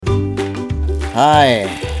Hi.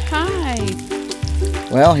 Hi.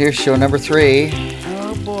 Well, here's show number 3.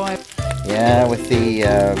 Oh boy. Yeah, with the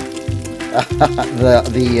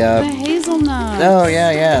The hazelnuts. Oh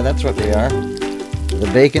yeah, that's what they are. The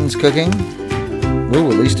bacon's cooking.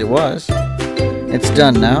 Ooh, at least it was. It's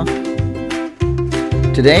done now.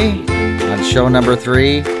 Today, on show number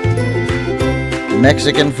 3,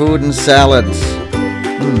 Mexican food and salads.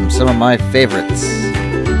 Some of my favorites.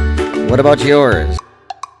 What about yours?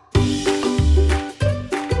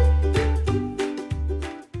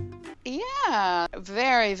 Yeah,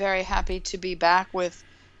 very, very happy to be back with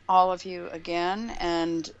all of you again,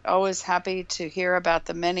 and always happy to hear about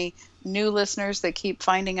the many new listeners that keep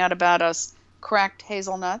finding out about us cracked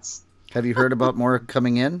hazelnuts. Have you heard about more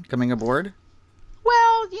coming aboard?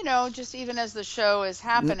 Well, just even as the show is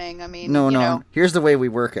happening, No. Here's the way we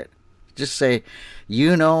work it. Just say,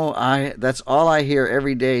 that's all I hear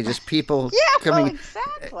every day. Just people coming.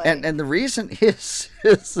 Exactly. And the reason is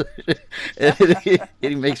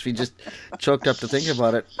it makes me just choked up to think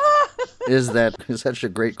about it. Is that it's such a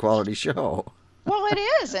great quality show? Well, it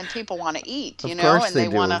is, and people want to eat, Of course they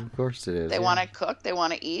do. Of course it is. They want to cook, they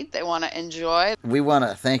want to eat, they want to enjoy. We want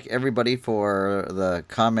to thank everybody for the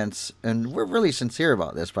comments, and we're really sincere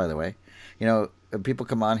about this, by the way. People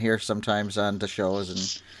come on here sometimes on the shows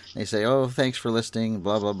and they say, "Oh, thanks for listening,"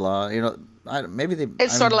 blah blah blah.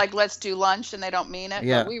 It's sort of like let's do lunch, and they don't mean it,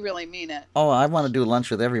 yeah. But we really mean it. Oh, I want to do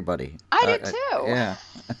lunch with everybody. I do too. Yeah.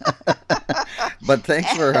 But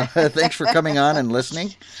thanks for coming on and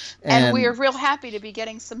listening. And we are real happy to be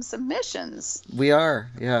getting some submissions. We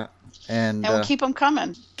are, yeah. And we'll keep them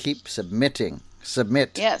coming. Keep submitting.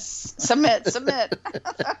 Submit. Yes. Submit.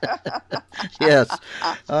 Yes.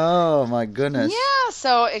 Oh, my goodness. Yeah,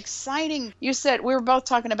 so exciting. You said we were both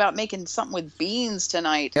talking about making something with beans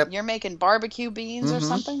tonight. Yep. You're making barbecue beans or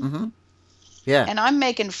something? Mm-hmm. Yeah. And I'm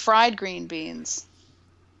making fried green beans.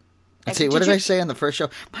 Let's see, what did I say in the first show?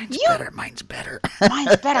 Mine's better. Mine's better.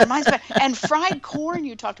 And fried corn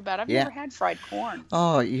you talked about. I've never had fried corn.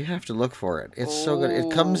 Oh, you have to look for it. It's so good. It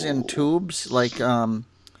comes in tubes like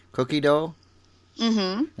cookie dough.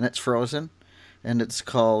 Mm-hmm. And it's frozen, and it's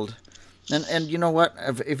called, and you know what?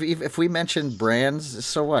 If we mention brands,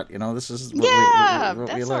 so what? This is what that's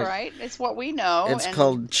we like. All right. It's what we know. It's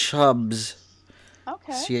called Chubs.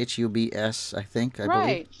 Okay. CHUBS, I think. I right.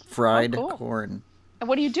 believe. Fried cool. corn. And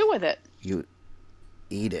what do you do with it? You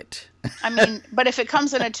eat it. But if it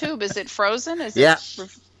comes in a tube, is it frozen? Yeah.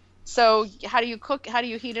 So how do you cook? How do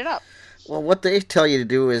you heat it up? Well, what they tell you to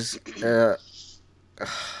do is.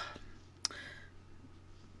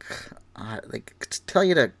 They tell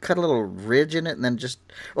you to cut a little ridge in it and then just...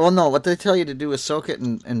 Oh, no, what they tell you to do is soak it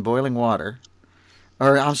in boiling water.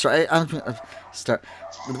 Or, I'm sorry,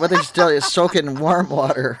 what they tell you is soak it in warm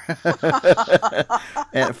water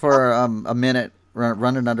for a minute,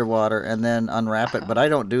 run it under water, and then unwrap it. But I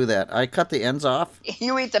don't do that. I cut the ends off.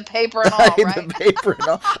 You eat the paper and all, I eat right? the paper and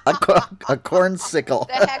all. A corn sickle.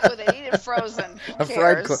 The heck with it. Eat it frozen. Who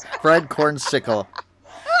cares? Fried corn sickle.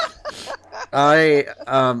 I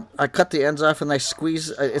cut the ends off and I squeeze.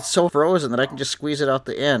 It's so frozen that I can just squeeze it out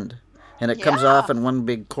the end, and it comes off in one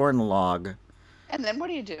big corn log. And then what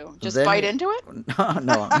do you do? Just bite into it?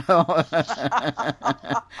 No.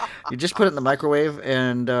 You just put it in the microwave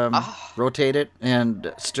and rotate it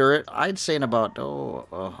and stir it. I'd say in about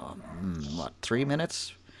 3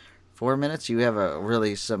 minutes, 4 minutes, you have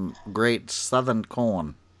some great southern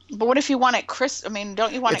corn. But what if you want it crisp?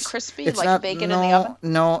 Don't you want it crispy, like bacon in the oven?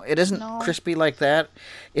 No, it isn't crispy like that.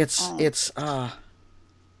 It's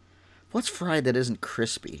what's fried that isn't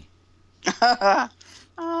crispy?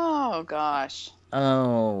 Oh gosh.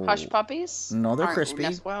 Oh. Hush puppies? No, they're crispy.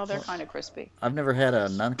 Well, they're kind of crispy. I've never had a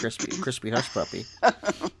crispy hush puppy.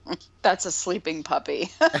 That's a sleeping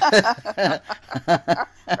puppy. Or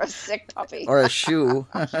a sick puppy. Or a shoe.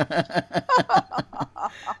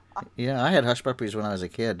 Yeah, I had hush puppies when I was a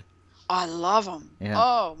kid. I love them. Yeah.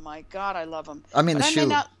 Oh my God, I love them.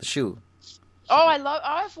 The shoe. Oh,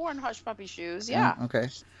 I've worn hush puppy shoes. Yeah. Okay.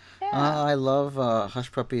 Yeah. I love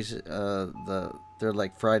hush puppies. They're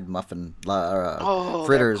like fried muffin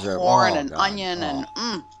fritters or corn and onion and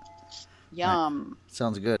yum. Right.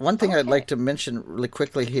 Sounds good. One thing I'd like to mention really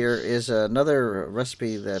quickly here is another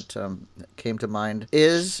recipe that came to mind.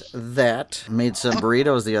 Is that I made some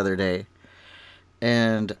burritos the other day,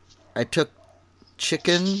 and I took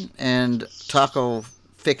chicken and taco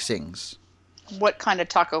fixings. What kind of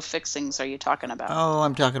taco fixings are you talking about? Oh,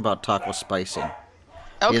 I'm talking about taco spicing.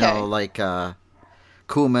 Okay. Like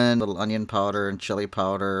cumin, little onion powder, and chili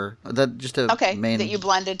powder. That you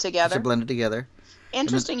blended together.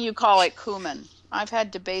 Interesting, you call it cumin. I've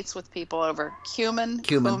had debates with people over cumin,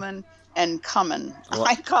 Cumin. and cumin. Well,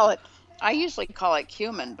 I usually call it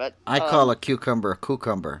cumin, but I call a cucumber a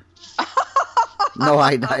cucumber. No,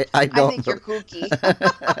 I don't. I think you're kooky.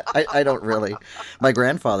 I don't really. My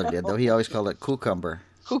grandfather did, though. He always called it cucumber.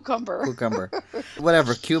 Cucumber.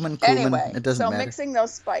 Whatever, cumin, Anyway, it doesn't so matter. mixing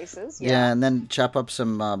those spices. Yeah, and then chop up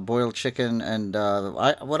some boiled chicken, and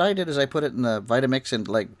what I did is I put it in the Vitamix and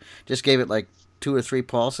just gave it 2 or 3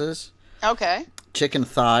 pulses. Okay. Chicken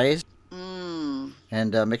thighs. Mm.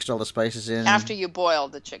 And mixed all the spices in. After you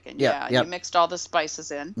boiled the chicken. Yeah. You mixed all the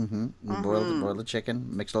spices in. Mm-hmm. Boiled the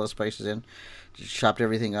chicken, mixed all the spices in, just chopped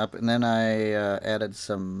everything up, and then I added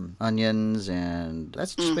some onions, and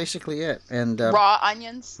that's just basically it. And raw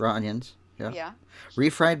onions. Raw onions. Yeah. Yeah.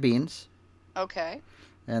 Refried beans. Okay.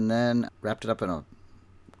 And then wrapped it up in a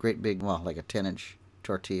great big, like a 10-inch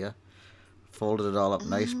tortilla. Folded it all up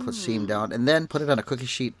nice, put seam down, and then put it on a cookie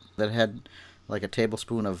sheet that had a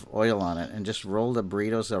tablespoon of oil on it, and just roll the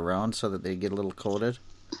burritos around so that they get a little coated.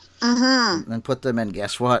 And then put them in,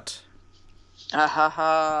 guess what?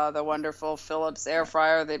 The wonderful Philips air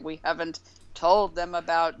fryer that we haven't told them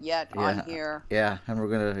about yet on here. Yeah, and we're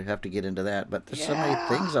going to have to get into that. But there's so many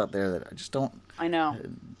things out there that I just don't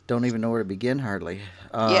even know where to begin hardly.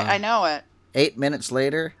 Yeah, I know it. 8 minutes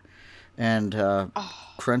later, and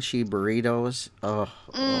crunchy burritos.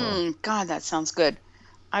 God, that sounds good.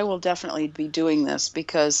 I will definitely be doing this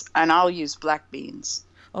and I'll use black beans.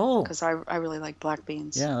 Oh. Because I really like black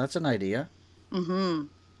beans. Yeah, that's an idea. Mm-hmm.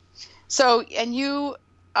 So, and you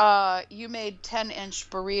made 10-inch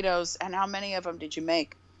burritos, and how many of them did you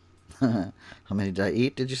make? How many did I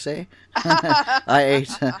eat, did you say? I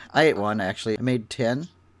ate one, actually. I made 10.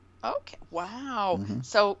 Okay. Wow. Mm-hmm.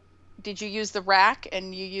 So, did you use the rack,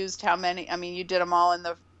 and you used how many? I mean, you did them all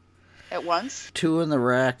at once? 2 in the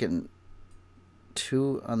rack and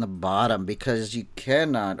 2 on the bottom, because you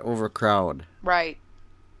cannot overcrowd. Right.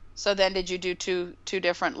 So then did you do two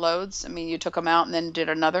different loads? I mean, you took them out and then did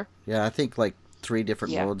another? Yeah, I think 3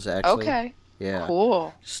 different loads, actually. Okay. Yeah.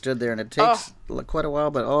 Cool. Stood there, and it takes quite a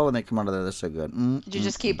while, but when they come out of there, they're so good. Did you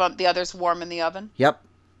just keep the others warm in the oven? Yep.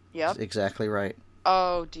 Yep. That's exactly right.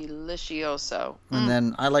 Oh, delicioso. And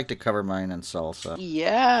then I like to cover mine in salsa.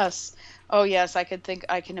 Yes. Oh, yes. I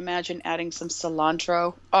can imagine adding some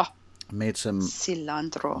cilantro. Oh. Made some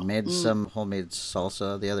cilantro. Made some homemade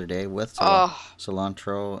salsa the other day with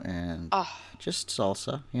cilantro and just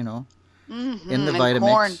salsa, in the Vitamix.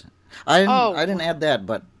 Corn. I didn't add that,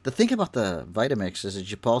 but the thing about the Vitamix is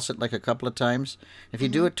that you pulse it a couple of times. If you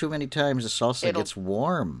do it too many times, the salsa gets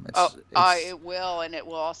warm. It will, and it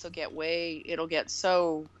will also it'll get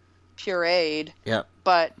so pureed. Yeah.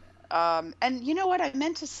 But and you know what I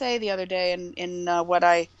meant to say the other day in what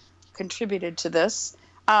I contributed to this,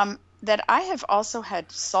 that I have also had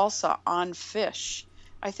salsa on fish.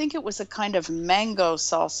 I think it was a kind of mango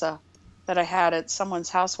salsa that I had at someone's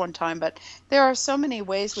house one time. But there are so many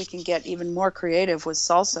ways we can get even more creative with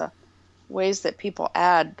salsa, ways that people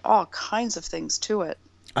add all kinds of things to it.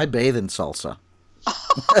 I bathe in salsa.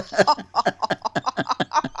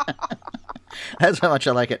 That's how much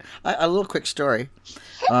I like it. A little quick story.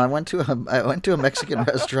 I went to a Mexican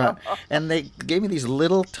restaurant, and they gave me these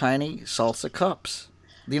little tiny salsa cups.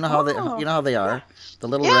 You know how they are? The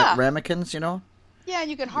little ramekins, Yeah, and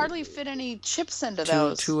you can hardly fit any chips into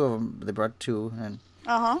those. 2 of them. They brought 2, and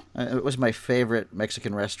it was my favorite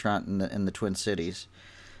Mexican restaurant in the Twin Cities.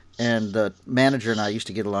 And the manager and I used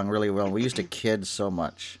to get along really well. We used to kid so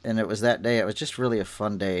much, and it was that day. It was just really a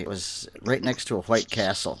fun day. It was right next to a White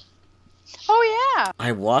Castle. Oh, yeah.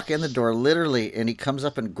 I walk in the door, literally, and he comes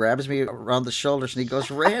up and grabs me around the shoulders, and he goes,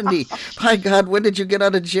 "Randy, my God, when did you get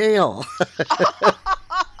out of jail?"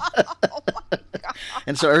 Oh, my God.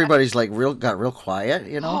 And so everybody's got real quiet,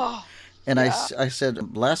 And yeah. I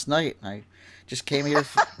said, "Last night, I just came here.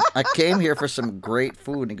 I came here for some great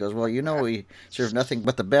food." And he goes, "Well, we serve nothing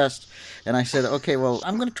but the best." And I said, "Okay, well,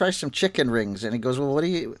 I'm going to try some chicken rings." And he goes, "Well,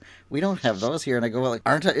 we don't have those here." And I go, "Well,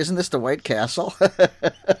 isn't this the White Castle?"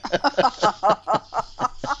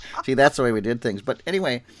 See, that's the way we did things. But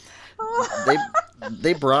anyway,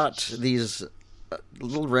 they brought these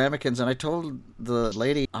little ramekins, and I told the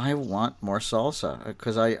lady, I want more salsa,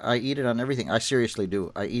 because I eat it on everything. I seriously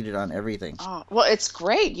do. I eat it on everything. Oh, well, it's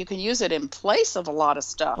great. You can use it in place of a lot of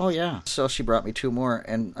stuff. Oh, yeah. So she brought me 2 more,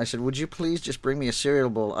 and I said, "Would you please just bring me a cereal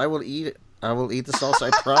bowl? I will eat it. I will eat the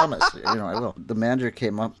salsa, I promise." I will. The manager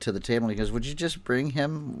came up to the table, and he goes, "Would you just bring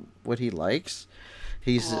him what he likes?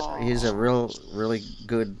 He's a really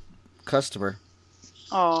good customer."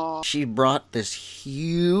 Oh. She brought this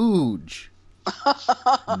huge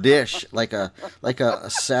dish, like a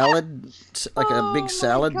salad, like a big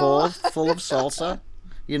salad bowl full of salsa,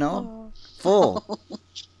 full.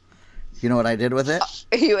 You know what I did with it?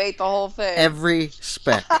 You ate the whole thing. Every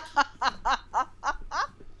speck.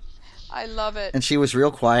 I love it. And she was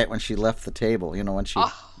real quiet when she left the table, when she...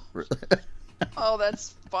 Oh,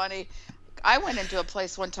 that's funny. I went into a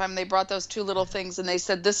place one time, they brought those two little things, and they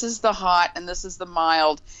said, this is the hot and this is the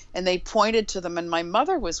mild. And they pointed to them, and my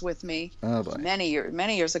mother was with me many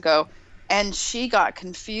years ago, and she got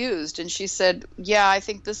confused, and she said, yeah, I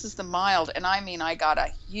think this is the mild. And I mean, I got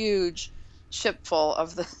a huge chipful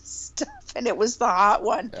of the stuff, and it was the hot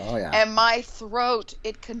one. Oh, yeah. And my throat,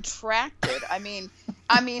 it contracted. I mean,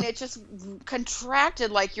 it just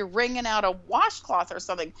contracted like you're wringing out a washcloth or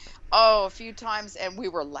something. Oh, a few times, and we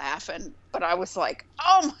were laughing. But I was like,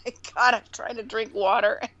 oh, my God, I'm trying to drink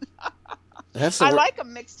water. I like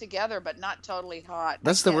them mixed together, but not totally hot.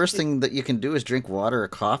 That's the worst thing that you can do is drink water or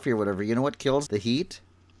coffee or whatever. You know what kills the heat?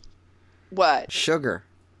 What? Sugar.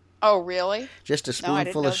 Oh, really? Just a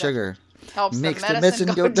spoonful of sugar. Helps makes the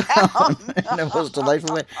medicine go down. And it was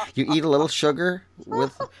delightful. You eat a little sugar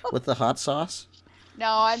with the hot sauce. No,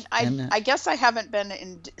 I guess I haven't been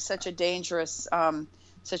in such a dangerous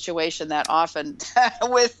situation that often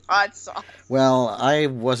with hot sauce. Well, I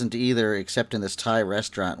wasn't either, except in this Thai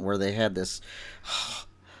restaurant where they had this.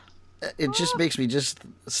 It just makes me just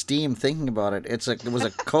steam thinking about it. It was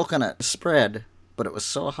a coconut spread, but it was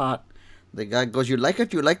so hot. The guy goes, "You like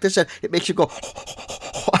it? You like this?" It makes you go.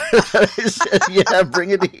 I said, "Yeah,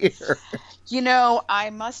 bring it here." I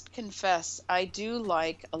must confess, I do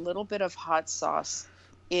like a little bit of hot sauce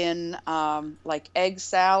in like egg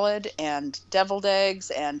salad and deviled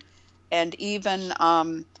eggs and even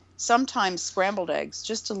sometimes scrambled eggs,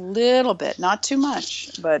 just a little bit, not too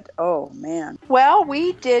much, but oh man. Well,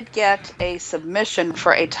 we did get a submission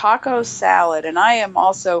for a taco salad, and I am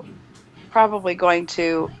also probably going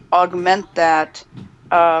to augment that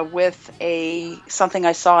with something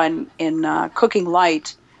I saw in Cooking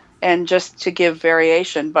Light, and just to give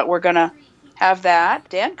variation. But we're going to have that.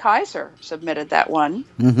 Dan Kaiser submitted that one,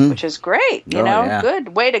 which is great. Yeah.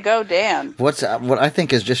 Good way to go, Dan. What I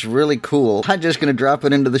think is just really cool. I'm just going to drop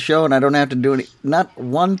it into the show, and I don't have to do not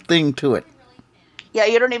one thing to it. Yeah,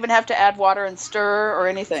 you don't even have to add water and stir or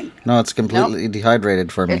anything. No, it's completely dehydrated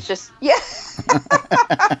for me. It's just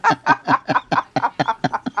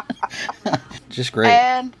just great.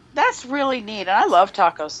 And that's really neat. And I love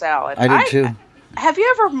taco salad. I do too. Have you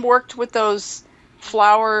ever worked with those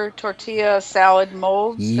flour tortilla salad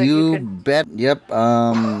molds? You bet. Yep. Two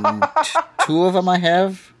of them I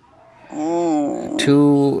have. Mm.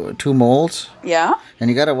 Two molds. Yeah. And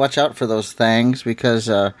you got to watch out for those things because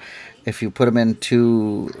if you put them in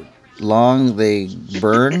too long, they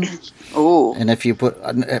burn. Ooh. And if you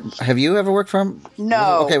have you ever worked for them?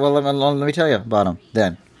 No. Okay. Well, let me tell you about them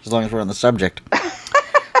then. As long as we're on the subject.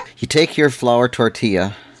 You take your flour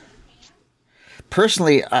tortilla.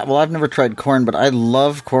 Personally, I've never tried corn, but I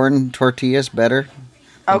love corn tortillas better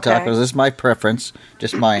than tacos. This is my preference,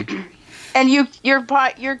 just mine. And you're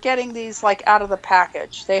getting these like out of the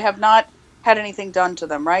package. They have not had anything done to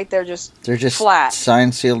them, right? They're just flat,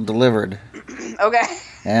 signed, sealed, delivered. Okay.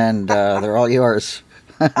 And they're all yours.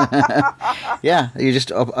 Yeah, you just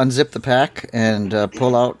unzip the pack and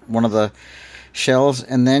pull out one of the shells,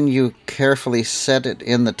 and then you carefully set it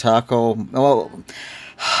in the taco. Well,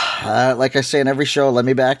 like I say in every show, let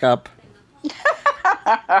me back up.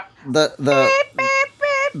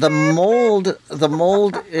 The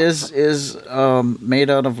mold is made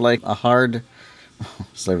out of like a hard,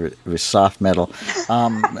 soft metal.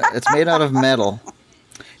 It's made out of metal,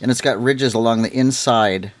 and it's got ridges along the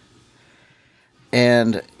inside,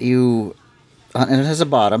 and it has a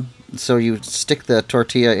bottom. So you stick the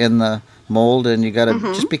tortilla in the mold, and you got to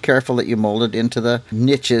just be careful that you mold it into the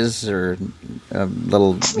niches or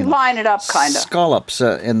little line it up, kind of scallops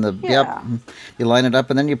in the yep. You line it up,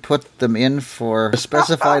 and then you put them in for a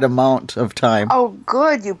specified amount of time. Oh,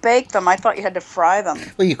 good! You bake them. I thought you had to fry them.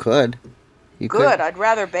 Well, you could. Good. I'd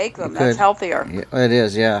rather bake them. That's healthier. Yeah, it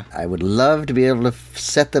is. Yeah, I would love to be able to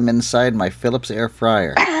set them inside my Philips air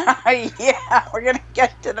fryer. Yeah, we're gonna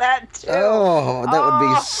get to that too. Oh, that would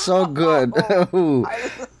be so good.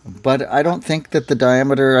 But I don't think that the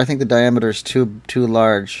diameter. I think the diameter is too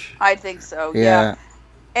large. I think so. Yeah.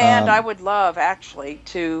 And I would love actually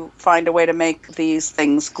to find a way to make these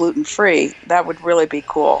things gluten-free. That would really be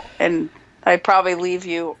cool. And I'd probably leave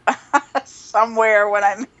you somewhere when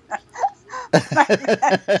I'm.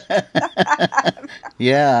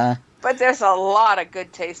 Yeah. But there's a lot of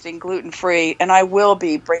good tasting gluten-free, and I will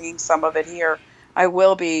be bringing some of it here. I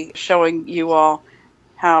will be showing you all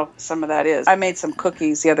how some of that is. I made some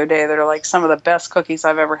cookies the other day that are like some of the best cookies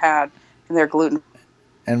I've ever had, and they're gluten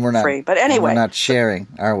And we're not free. But anyway, we're not sharing,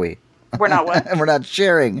 are we? We're not what? We're not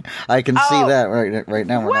sharing. I can see that right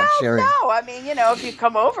now. We're not sharing. No, I mean, if you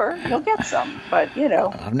come over, you'll get some. But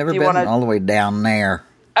I've never been all the way down there.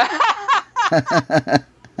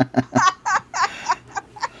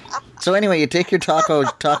 So anyway, you take your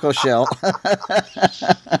taco shell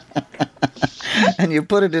and you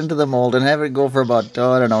put it into the mold and have it go for about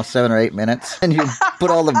 7 or 8 minutes, and you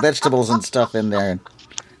put all the vegetables and stuff in there and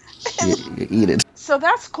you eat it. So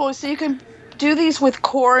that's cool. So you can do these with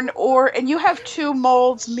corn, and you have 2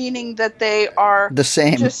 molds, meaning that they are the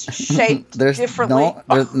same, just shaped differently.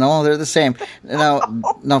 No, they're the same. Now,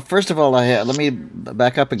 first of all, let me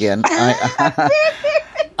back up again.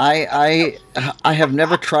 I have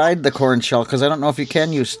never tried the corn shell because I don't know if you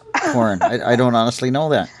can use corn. I don't honestly know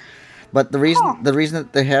that. But the reason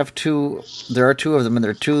that they have 2, there are 2 of them, and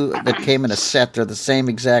there are 2 that came in a set. They're the same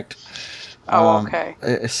exact.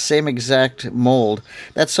 Same exact mold.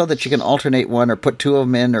 That's so that you can alternate one or put 2 of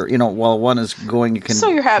them in, or while one is going, you can. So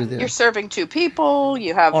you're serving 2 people.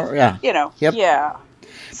 You have, Yep. Yeah.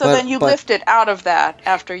 So then you lift it out of that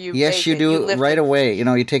after you. Yes, you do right away.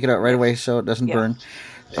 You take it out right away so it doesn't burn.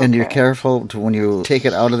 And you're careful when you take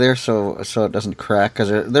it out of there so it doesn't crack,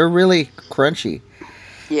 because they're really crunchy.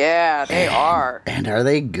 Yeah, they are. And are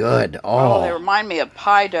they good? Oh, they remind me of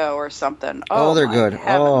pie dough or something. Oh, they're good.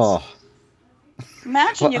 Heavens. Oh.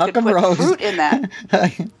 Imagine you could put fruit in that.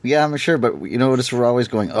 Yeah, I'm sure, but notice we're always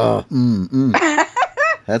going,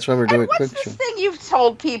 That's why we're doing quick. What's this thing you've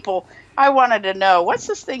told people? I wanted to know. What's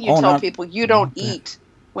this thing you tell people you don't eat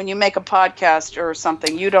when you make a podcast or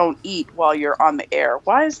something? You don't eat while you're on the air.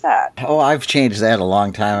 Why is that? Oh, I've changed that a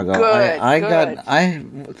long time ago. Good.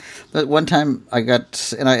 One time I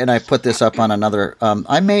got, and I put this up on another.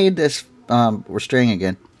 I made this. We're straying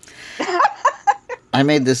again. I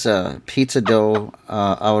made this pizza dough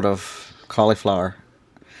out of cauliflower.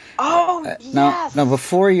 Oh, yes. Now,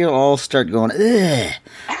 before you all start going,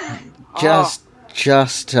 just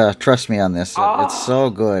trust me on this. It's so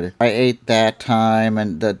good. I ate that time,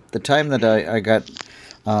 and the time that I got,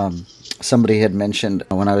 somebody had mentioned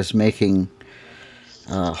when I was making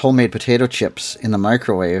homemade potato chips in the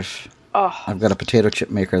microwave. Oh. I've got a potato chip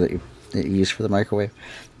maker that you use for the microwave,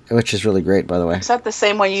 which is really great, by the way. Is that the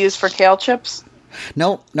same one you use for kale chips?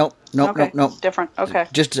 No. Okay. Different. Okay.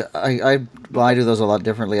 Just I do those a lot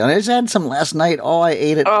differently. I just had some last night. I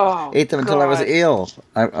ate it. Ate them until I was ill.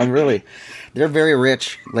 I'm really. They're very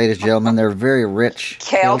rich, ladies and gentlemen. They're very rich.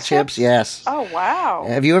 Kale chips? Yes. Oh, wow.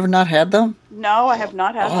 Have you ever not had them? No, I have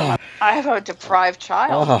not had them. I have a deprived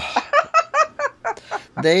child.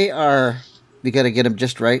 They are. You got to get them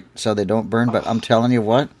just right so they don't burn. But I'm telling you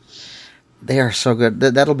what, they are so good.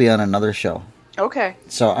 That'll be on another show. Okay.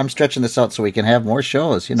 So I'm stretching this out so we can have more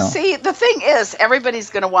shows, See, the thing is, everybody's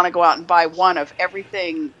going to want to go out and buy one of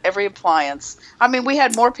everything, every appliance. I mean, we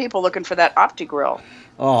had more people looking for that OptiGrill.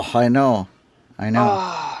 Oh, I know.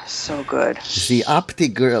 Oh, so good. The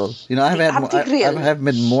OptiGrill. I've had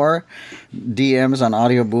more DMs on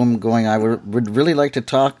Audio Boom going, I would really like to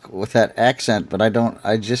talk with that accent, but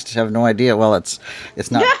I just have no idea. Well, it's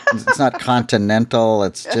not it's not continental.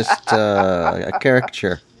 It's just a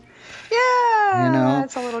caricature. Yeah,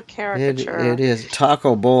 it's a little caricature. It is.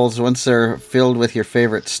 Taco bowls, once they're filled with your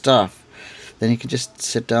favorite stuff, then you can just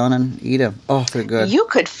sit down and eat them. Oh, they're good. You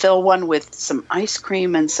could fill one with some ice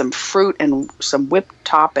cream and some fruit and some whipped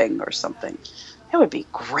topping or something. That would be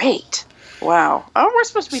great. Wow. Oh, we're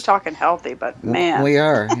supposed to be talking healthy, but man. We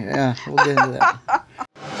are. Yeah, we'll get into that.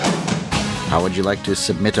 How would you like to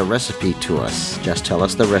submit a recipe to us? Just tell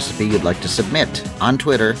us the recipe you'd like to submit on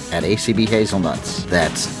Twitter at ACB Hazelnuts.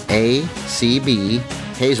 That's ACB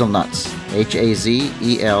Hazelnuts.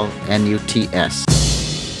 HAZELNUTS.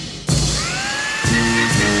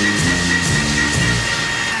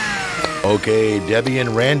 Okay, Debbie and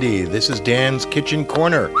Randy, this is Dan's Kitchen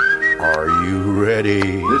Corner. Are you ready?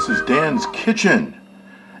 This is Dan's Kitchen.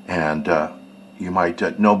 And you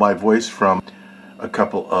might know my voice from a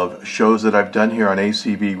couple of shows that I've done here on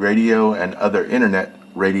ACB Radio and other internet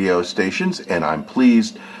radio stations, and I'm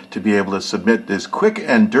pleased to be able to submit this quick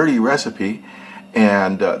and dirty recipe.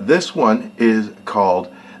 And this one is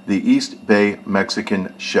called the East Bay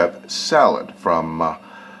Mexican Chef Salad from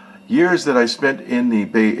years that I spent in the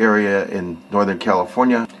Bay Area in Northern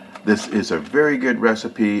California. This is a very good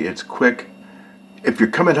recipe. It's quick. If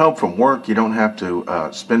you're coming home from work, you don't have to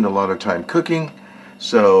spend a lot of time cooking.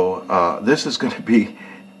 So this is going to be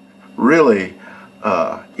really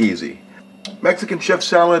easy. Mexican chef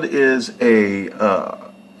salad is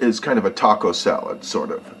kind of a taco salad,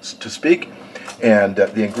 sort of, to speak. And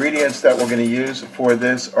the ingredients that we're going to use for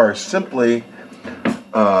this are simply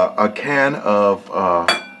a can of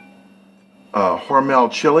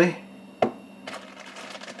Hormel chili,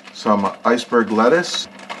 some iceberg lettuce,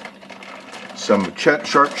 some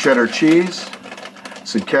sharp cheddar cheese,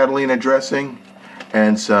 some Catalina dressing,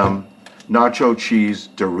 and some nacho cheese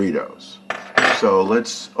Doritos. So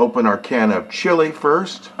let's open our can of chili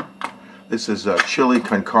first. This is chili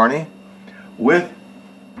con carne with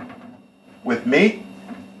meat,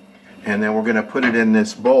 and then we're going to put it in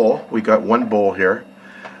this bowl. We got one bowl here.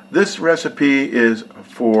 This recipe is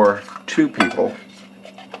for 2 people.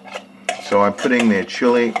 So I'm putting the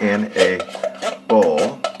chili in a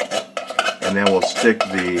bowl, and then we'll stick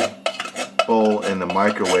the bowl in the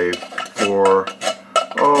microwave for,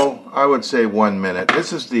 I would say 1 minute.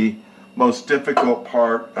 This is the most difficult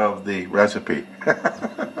part of the recipe.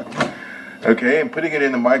 Okay, I'm putting it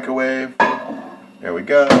in the microwave. There we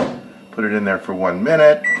go. Put it in there for 1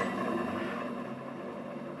 minute.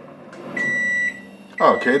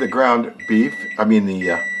 Okay, the ground beef,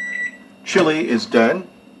 the chili is done.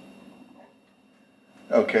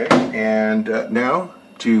 Okay, and now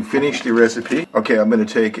to finish the recipe, okay, I'm going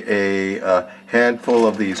to take a handful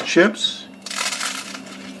of these chips,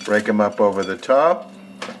 break them up over the top.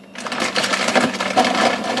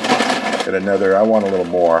 Get another, I want a little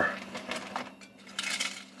more.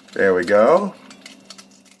 There we go.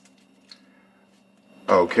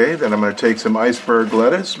 Okay, then I'm going to take some iceberg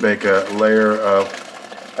lettuce, make a layer of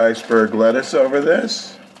iceberg lettuce over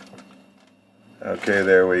this. Okay,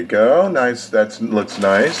 there we go. Nice, that looks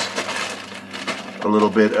nice. A little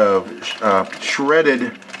bit of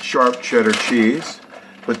shredded sharp cheddar cheese.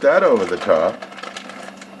 Put that over the top.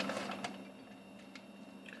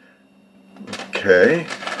 Okay.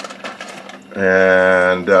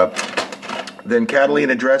 And then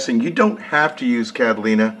Catalina dressing. You don't have to use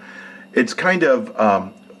Catalina. It's kind of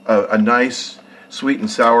a nice sweet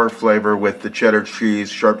and sour flavor with the cheddar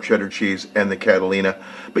cheese, sharp cheddar cheese, and the Catalina.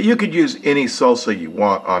 But you could use any salsa you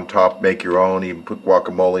want on top, make your own, even put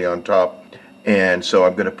guacamole on top. And so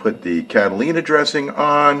I'm going to put the Catalina dressing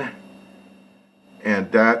on,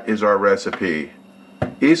 and that is our recipe.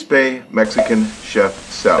 East Bay Mexican Chef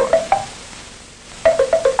Salad.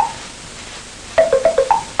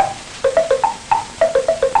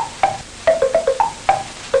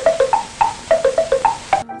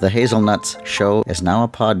 The Hazelnuts Show is now a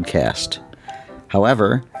podcast.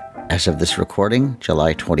 However, as of this recording,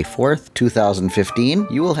 July 24th, 2015,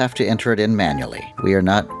 you will have to enter it in manually. We are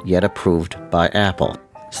not yet approved by Apple.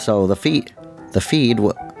 So the feed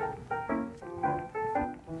Why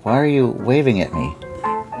are you waving at me?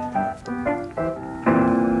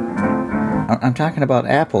 I'm talking about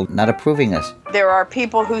Apple not approving us. There are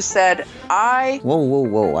people who said,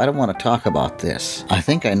 Whoa. I don't want to talk about this. I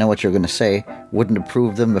think I know what you're going to say. Wouldn't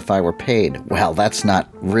approve them if I were paid. Well, that's not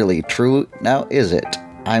really true now, is it?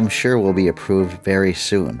 I'm sure we'll be approved very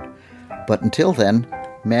soon. But until then,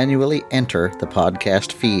 manually enter the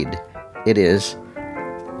podcast feed. It is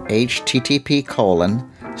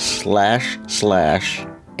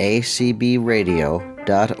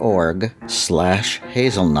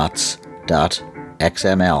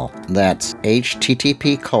That's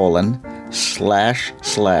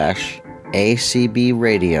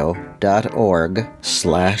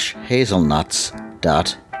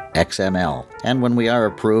And when we are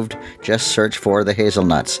approved, just search for the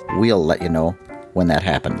Hazelnuts. We'll let you know when that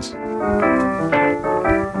happens.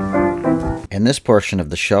 In this portion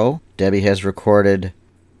of the show, Debbie has recorded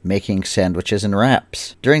making sandwiches and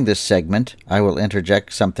wraps. During this segment, I will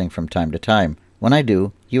interject something from time to time. When I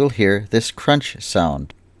do, you will hear this crunch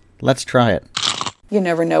sound. Let's try it. you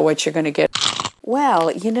never know what you're going to get. Well,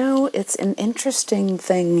 it's an interesting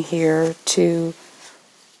thing here to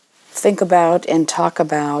think about and talk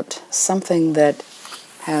about something that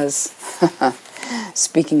has,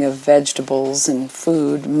 speaking of vegetables and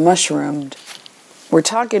food, mushroomed. We're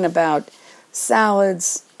talking about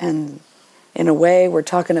salads, and in a way, we're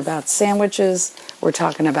talking about sandwiches, we're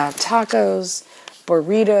talking about tacos,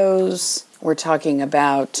 burritos, we're talking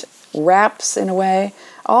about wraps in a way,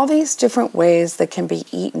 all these different ways that can be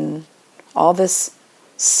eaten, all this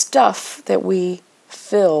stuff that we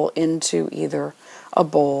fill into either a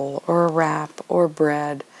bowl or a wrap or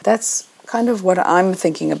bread. That's kind of what I'm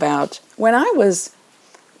thinking about. When I was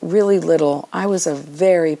really little, I was a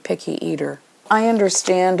very picky eater. I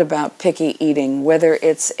understand about picky eating, whether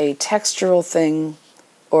it's a textural thing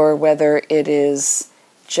or whether it is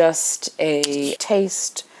just a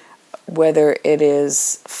taste, whether it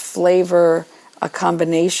is flavor, a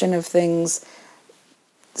combination of things,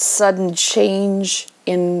 sudden change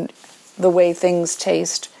in the way things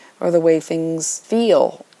taste, or the way things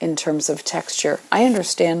feel in terms of texture. I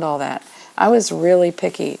understand all that. I was really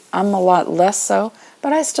picky. I'm a lot less so,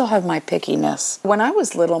 but I still have my pickiness. When I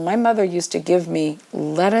was little, my mother used to give me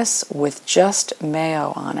lettuce with just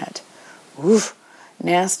mayo on it. Oof,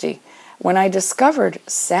 nasty. When I discovered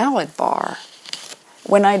salad bar,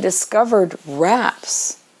 when I discovered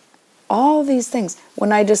wraps, all these things,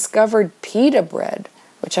 when I discovered pita bread,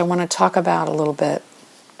 which I want to talk about a little bit.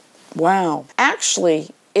 Wow. Actually,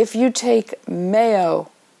 if you take mayo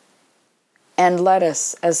and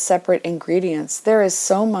lettuce as separate ingredients, there is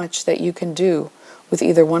so much that you can do with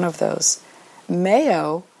either one of those.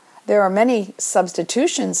 Mayo, there are many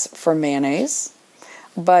substitutions for mayonnaise,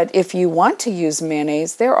 but if you want to use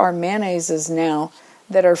mayonnaise, there are mayonnaises now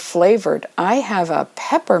that are flavored. I have a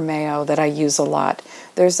pepper mayo that I use a lot.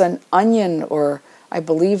 There's an onion, or I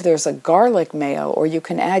believe there's a garlic mayo, or you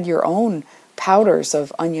can add your own powders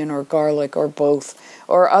of onion or garlic or both,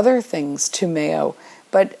 or other things to mayo.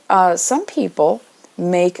 But some people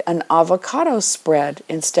make an avocado spread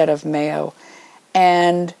instead of mayo.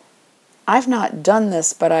 And I've not done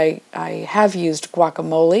this, but I have used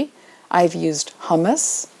guacamole. I've used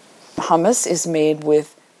hummus. Hummus is made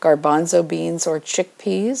with garbanzo beans or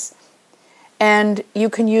chickpeas. And you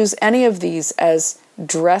can use any of these as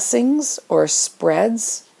dressings or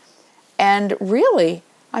spreads. And really,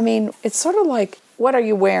 I mean, it's sort of like, what are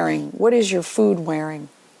you wearing? What is your food wearing?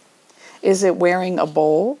 Is it wearing a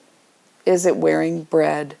bowl? Is it wearing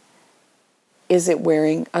bread? Is it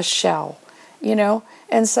wearing a shell? You know?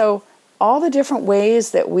 And so all the different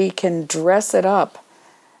ways that we can dress it up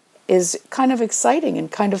is kind of exciting and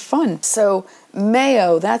kind of fun. So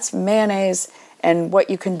mayo, that's mayonnaise, and what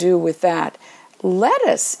you can do with that.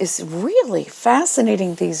 Lettuce is really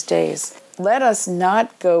fascinating these days. Let us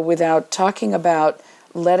not go without talking about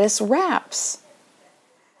lettuce wraps.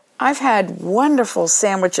 I've had wonderful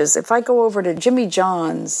sandwiches. If I go over to Jimmy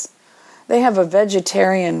John's, they have a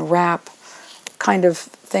vegetarian wrap kind of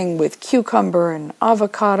thing with cucumber and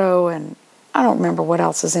avocado, and I don't remember what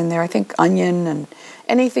else is in there. I think onion and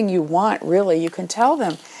anything you want, really, you can tell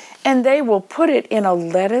them. And they will put it in a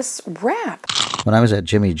lettuce wrap. When I was at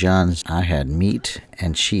Jimmy John's, I had meat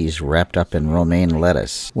and cheese wrapped up in romaine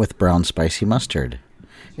lettuce with brown spicy mustard.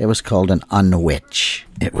 It was called an unwich.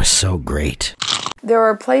 It was so great. There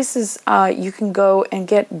are places you can go and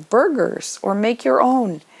get burgers or make your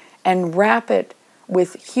own and wrap it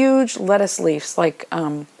with huge lettuce leaves, like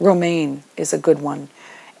romaine is a good one.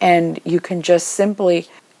 And you can just simply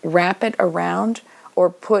wrap it around or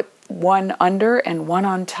put one under and one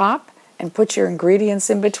on top and put your ingredients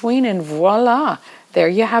in between, and voila, there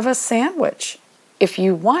you have a sandwich. If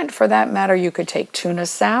you want, for that matter, you could take tuna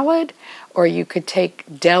salad or you could take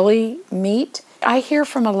deli meat. I hear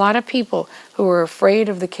from a lot of people who are afraid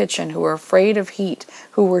of the kitchen, who are afraid of heat,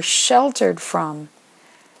 who were sheltered from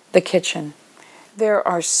the kitchen. There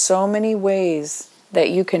are so many ways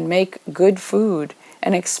that you can make good food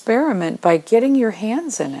and experiment by getting your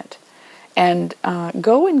hands in it. And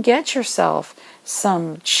go and get yourself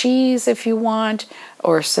some cheese if you want,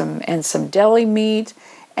 or some deli meat,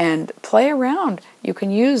 and play around. You can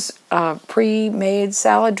use pre-made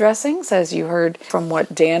salad dressings, as you heard from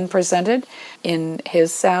what Dan presented in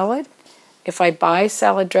his salad. If I buy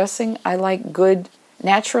salad dressing, I like good,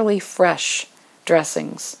 naturally fresh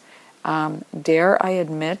dressings. Dare I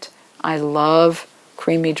admit, I love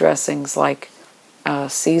creamy dressings like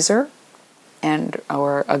Caesar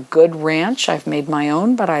or a good ranch. I've made my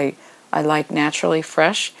own, but I like naturally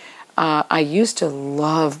fresh. I used to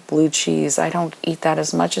love blue cheese. I don't eat that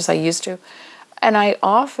as much as I used to. And I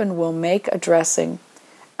often will make a dressing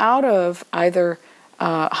out of either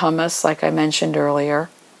hummus, like I mentioned earlier,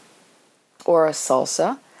 or a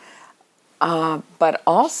salsa, but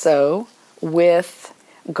also with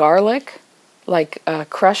garlic, like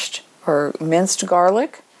crushed or minced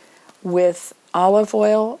garlic, with olive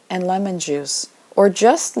oil and lemon juice, or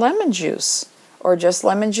just lemon juice,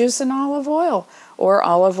 and olive oil, or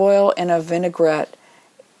olive oil and a vinaigrette.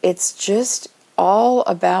 It's just all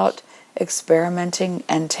about experimenting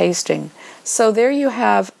and tasting. So there you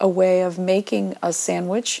have a way of making a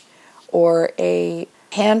sandwich, or a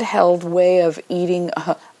handheld way of eating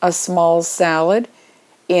a small salad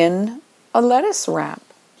in a lettuce wrap.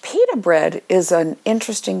 Pita bread is an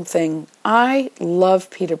interesting thing. I love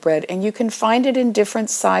pita bread, and you can find it in different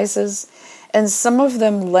sizes, and some of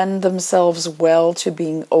them lend themselves well to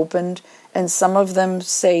being opened, and some of them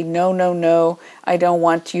say, no, I don't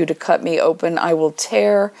want you to cut me open. I will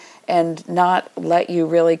tear and not let you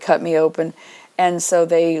really cut me open. And so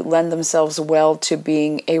they lend themselves well to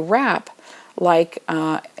being a wrap, like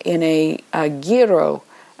in a gyro.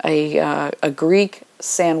 a Greek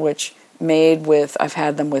sandwich made with, I've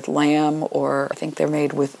had them with lamb, or I think they're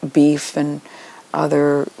made with beef and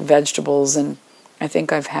other vegetables, and I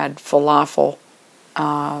think I've had falafel.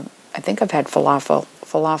 Falafel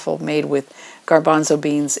made with garbanzo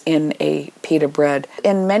beans in a pita bread.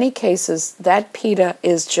 In many cases, that pita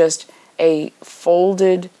is just a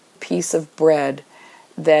folded piece of bread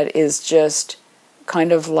that is just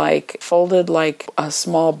kind of like folded like a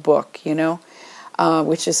small book,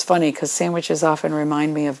 which is funny because sandwiches often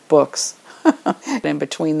remind me of books. In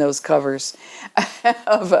between those covers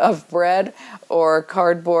of bread or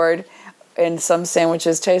cardboard, and some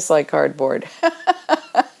sandwiches taste like cardboard.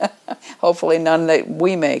 Hopefully none that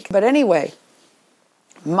we make. But anyway,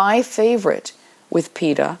 my favorite with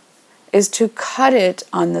pita is to cut it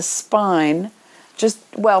on the spine.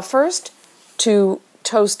 First to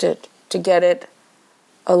toast it to get it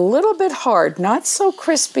a little bit hard, not so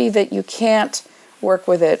crispy that you can't work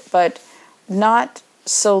with it, but not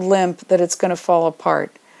so limp that it's going to fall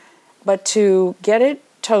apart. But to get it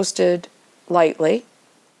toasted lightly,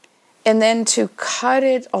 and then to cut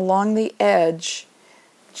it along the edge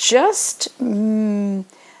just enough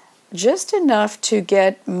to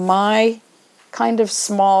get my kind of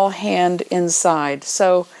small hand inside.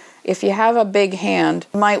 So if you have a big hand,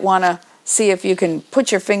 you might want to see if you can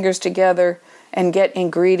put your fingers together and get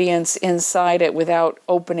ingredients inside it without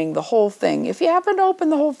opening the whole thing. If you happen to open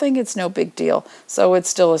the whole thing, it's no big deal. So it's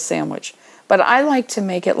still a sandwich. But I like to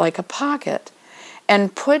make it like a pocket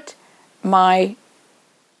and put my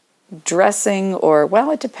dressing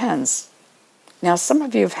it depends. Now, some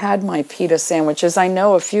of you have had my pita sandwiches. I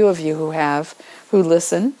know a few of you who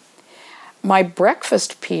listen. My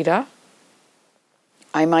breakfast pita,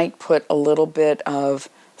 I might put a little bit of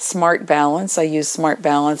Smart Balance. I use Smart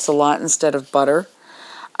Balance a lot instead of butter.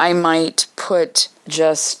 I might put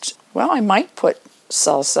salsa,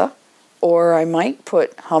 or I might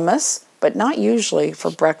put hummus, but not usually for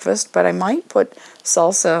breakfast, but I might put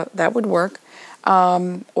salsa, that would work,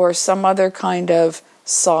 or some other kind of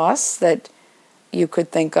sauce that you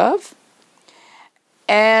could think of.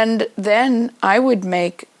 And then I would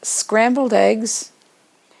make scrambled eggs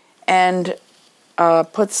and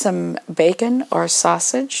put some bacon or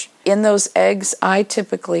sausage. In those eggs, I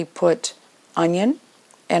typically put onion,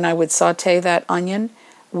 and I would saute that onion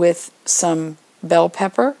with some bell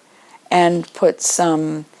pepper and put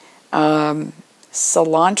some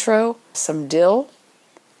cilantro, some dill,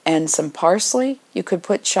 and some parsley. You could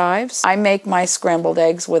put chives. I make my scrambled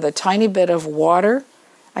eggs with a tiny bit of water.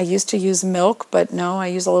 I used to use milk, but no, I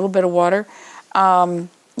use a little bit of water.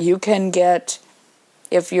 You can get,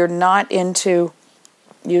 if you're not into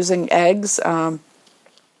using eggs, I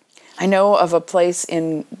know of a place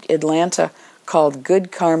in Atlanta called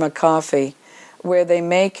Good Karma Coffee where they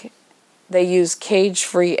use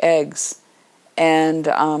cage-free eggs, and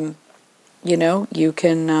you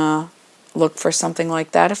can look for something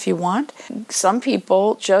like that if you want. Some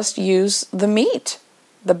people just use the meat,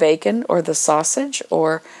 the bacon or the sausage,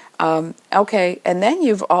 or and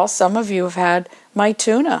then some of you have had my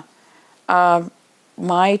tuna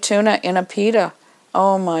in a pita.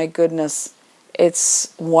 Oh my goodness,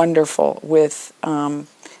 it's wonderful with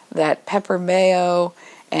that pepper mayo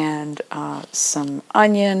and some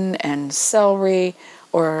onion and celery,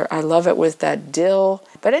 or I love it with that dill.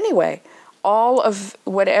 But anyway, all of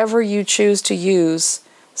whatever you choose to use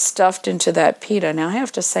stuffed into that pita. Now I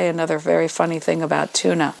have to say another very funny thing about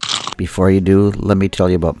tuna. Before you do, let me tell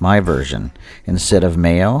you about my version. Instead of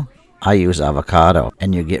mayo, I use avocado,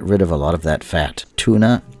 and you get rid of a lot of that fat.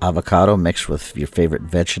 Tuna, avocado mixed with your favorite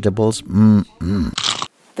vegetables.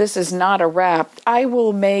 This is not a wrap. I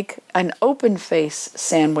will make an open face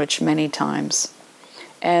sandwich many times.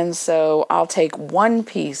 And so I'll take one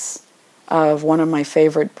piece of one of my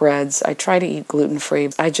favorite breads. I try to eat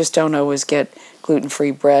gluten-free. I just don't always get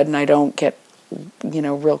gluten-free bread, and I don't get,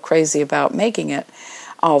 real crazy about making it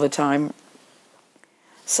all the time.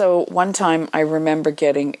 So one time I remember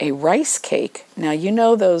getting a rice cake. Now,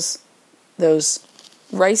 those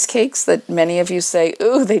rice cakes that many of you say,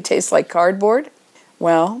 ooh, they taste like cardboard?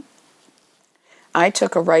 Well, I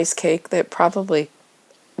took a rice cake that probably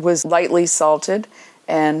was lightly salted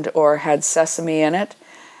or had sesame in it,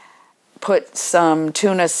 put some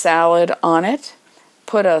tuna salad on it,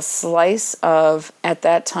 put a slice of, at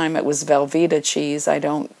that time it was Velveeta cheese. I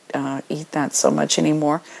don't eat that so much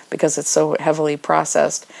anymore because it's so heavily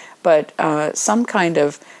processed, but some kind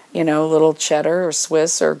of, little cheddar or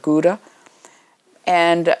Swiss or Gouda,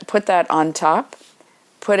 and put that on top.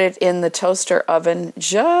 Put it in the toaster oven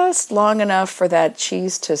just long enough for that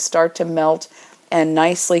cheese to start to melt and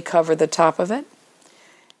nicely cover the top of it.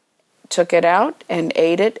 took it out and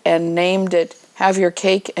ate it and named it Have Your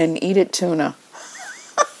Cake and Eat It Tuna.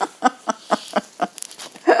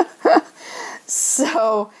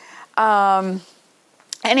 So,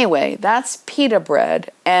 anyway, that's pita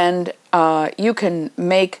bread, and you can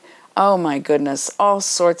make, oh my goodness, all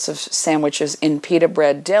sorts of sandwiches in pita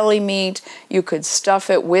bread. Deli meat, you could stuff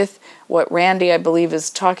it with what Randy, I believe, is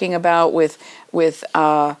talking about with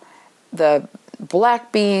the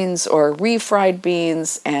black beans or refried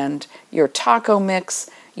beans and your taco mix,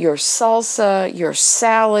 your salsa, your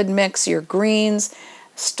salad mix, your greens.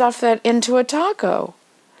 Stuff that into a taco.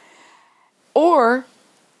 Or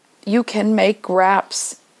you can make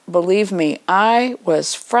wraps. Believe me, I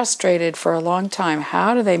was frustrated for a long time.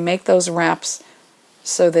 How do they make those wraps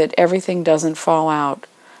so that everything doesn't fall out?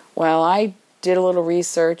 Well, I did a little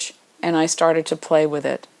research and I started to play with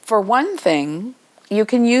it. For one thing, you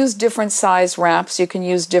can use different size wraps. You can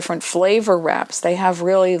use different flavor wraps. They have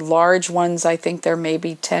really large ones. I think they're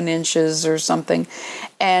maybe 10 inches or something.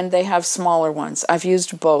 And they have smaller ones. I've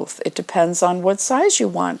used both. It depends on what size you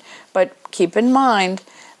want. But keep in mind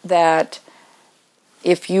that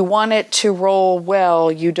if you want it to roll well,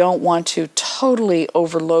 you don't want to totally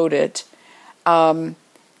overload it.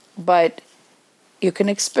 But you can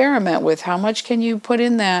experiment with how much can you put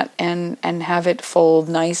in that and have it fold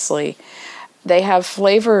nicely. They have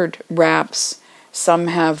flavored wraps. Some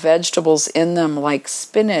have vegetables in them like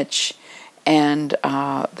spinach, and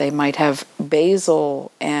they might have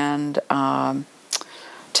basil and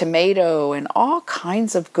tomato and all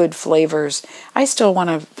kinds of good flavors. I still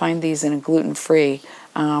want to find these in gluten-free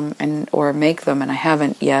or make them, and I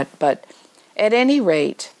haven't yet. But at any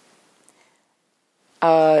rate,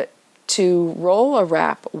 to roll a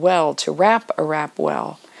wrap well, to wrap a wrap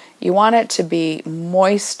well, you want it to be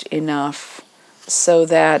moist enough so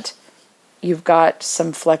that you've got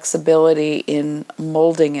some flexibility in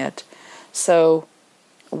molding it. So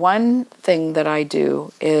one thing that I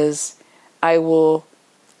do is I will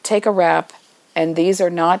take a wrap, and these are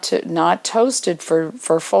not toasted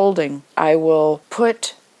for folding. I will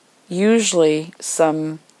put usually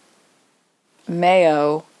some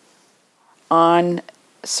mayo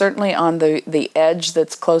certainly on the edge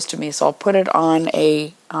that's close to me. So I'll put it on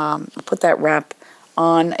put that wrap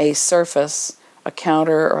on a surface, a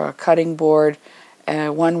counter or a cutting board,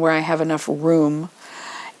 one where I have enough room,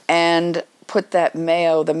 and put that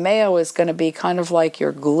mayo. The mayo is going to be kind of like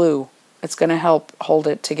your glue. It's going to help hold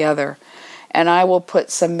it together. And I will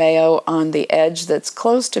put some mayo on the edge that's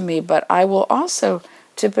close to me, but I will also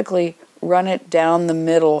typically run it down the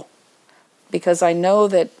middle because I know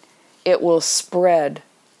that it will spread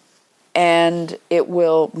and it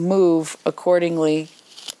will move accordingly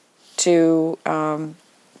to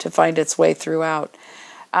find its way throughout.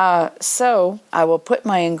 So I will put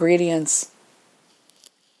my ingredients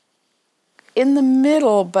in the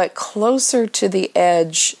middle, but closer to the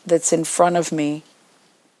edge that's in front of me.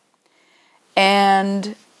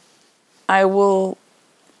 And I will,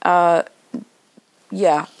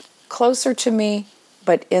 closer to me,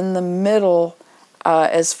 but in the middle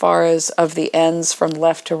as far as of the ends from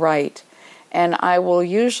left to right. And I will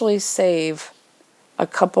usually save a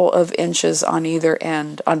couple of inches on either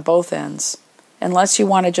end, on both ends. Unless you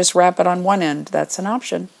want to just wrap it on one end, that's an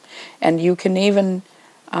option. And you can even,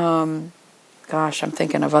 I'm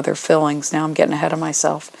thinking of other fillings. Now I'm getting ahead of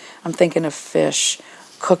myself. I'm thinking of fish,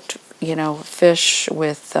 cooked, fish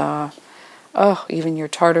with, even your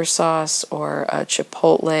tartar sauce or a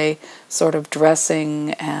chipotle sort of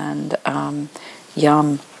dressing and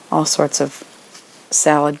yum, all sorts of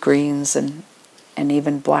salad greens and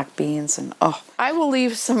even black beans. And I will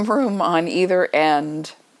leave some room on either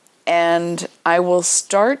end. And I will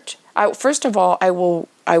start, first of all, I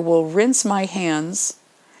will rinse my hands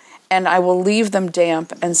and I will leave them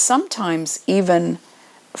damp and sometimes even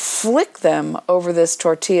flick them over this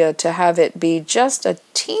tortilla to have it be just a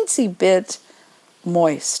teensy bit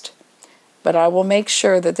moist. But I will make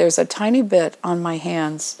sure that there's a tiny bit on my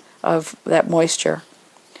hands of that moisture.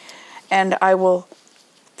 And I will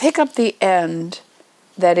pick up the end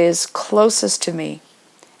that is closest to me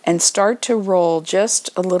and start to roll just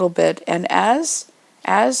a little bit. And as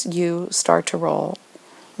you start to roll,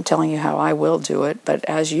 I'm telling you how I will do it, but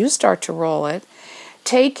as you start to roll it,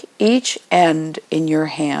 take each end in your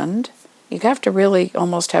hand. You have to really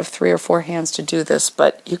almost have 3 or 4 hands to do this,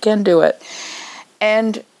 but you can do it.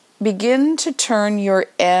 And begin to turn your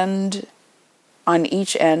end on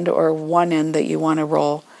each end or one end that you want to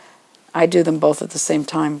roll. I do them both at the same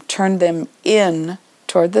time. Turn them in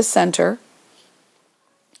toward the center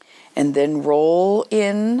and then roll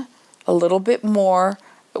in a little bit more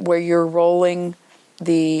where you're rolling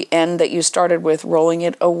the end that you started with, rolling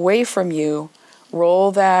it away from you,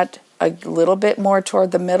 roll that a little bit more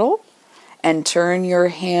toward the middle, and turn your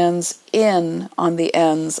hands in on the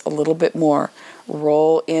ends a little bit more.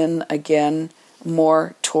 Roll in again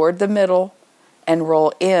more toward the middle and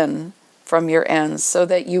roll in from your ends so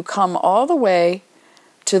that you come all the way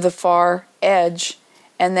to the far edge.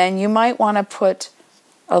 And then you might want to put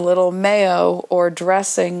a little mayo or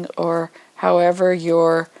dressing or however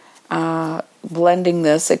you're blending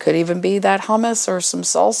this. It could even be that hummus or some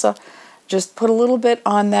salsa. Just put a little bit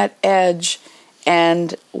on that edge,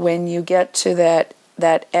 and when you get to that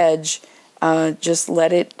edge, just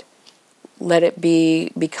let it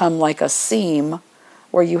become like a seam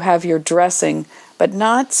where you have your dressing, but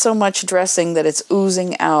not so much dressing that it's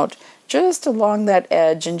oozing out, just along that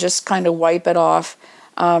edge, and just kind of wipe it off.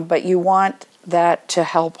 But you want that to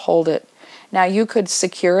help hold it. Now you could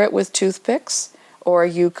secure it with toothpicks, or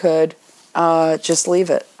you could just leave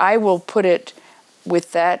it. I will put it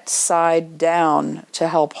with that side down to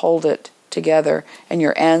help hold it together, and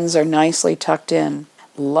your ends are nicely tucked in.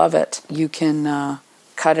 Love it. You can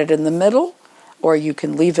cut it in the middle, or you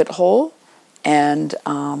can leave it whole, and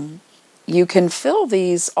you can fill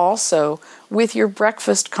these also with your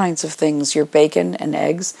breakfast kinds of things, your bacon and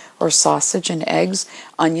eggs, or sausage and eggs,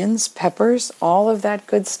 onions, peppers, all of that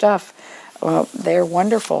good stuff. They're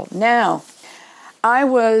wonderful. Now, I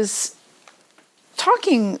was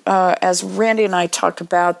talking, as Randy and I talked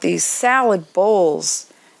about, these salad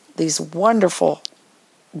bowls, these wonderful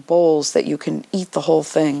bowls that you can eat the whole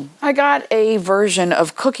thing. I got a version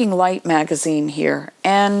of Cooking Light magazine here,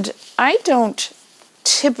 and I don't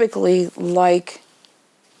typically like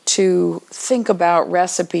to think about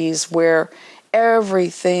recipes where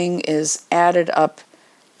everything is added up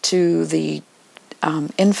to the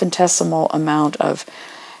infinitesimal amount of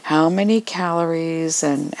how many calories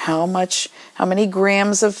and how many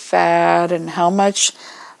grams of fat and how much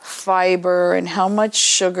fiber and how much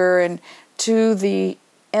sugar, and to the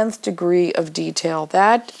nth degree of detail.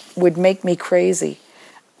 That would make me crazy.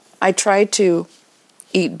 I try to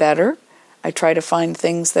eat better. I try to find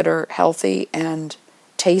things that are healthy and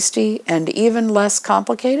tasty and even less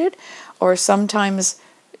complicated, or sometimes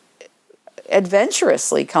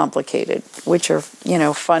adventurously complicated, which are,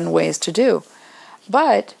 fun ways to do.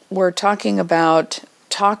 But we're talking about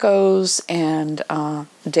tacos and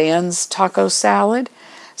Dan's taco salad.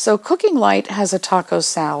 So Cooking Light has a taco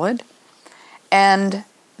salad, and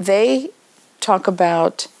they talk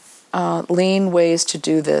about lean ways to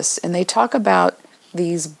do this, and they talk about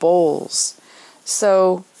these bowls.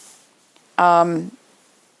 So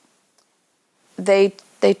they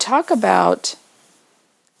talk about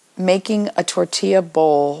making a tortilla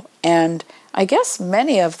bowl, and I guess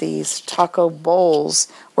many of these taco bowls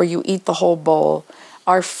where you eat the whole bowl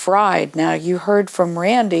are fried. Now, you heard from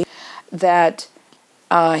Randy that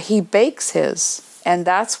he bakes his, and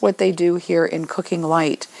that's what they do here in Cooking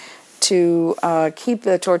Light to keep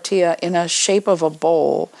the tortilla in a shape of a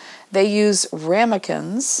bowl. They use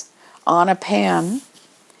ramekins on a pan,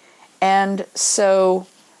 and so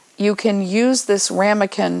you can use this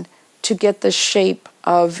ramekin to get the shape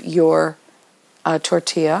of your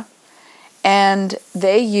tortilla. And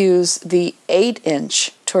they use the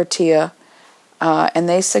 8-inch tortilla, and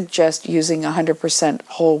they suggest using 100%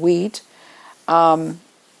 whole wheat.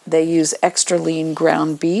 They use extra lean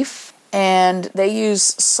ground beef, and they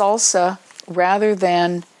use salsa rather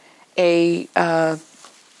than a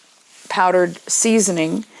powdered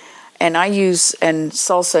seasoning. And I use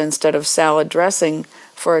salsa instead of salad dressing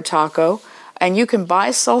for a taco. And you can buy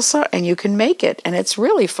salsa and you can make it, and it's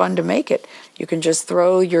really fun to make it. You can just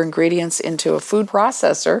throw your ingredients into a food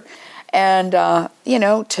processor, and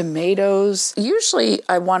tomatoes. Usually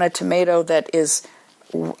I want a tomato that is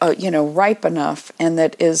ripe enough and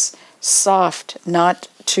that is soft, not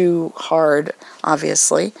too hard,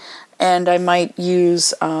 obviously. And I might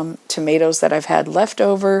use tomatoes that I've had left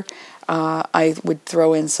over. I would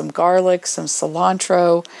throw in some garlic, some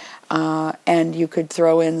cilantro, and you could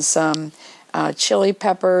throw in some chili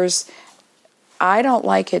peppers. I don't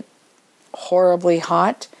like it horribly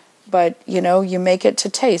hot, but you make it to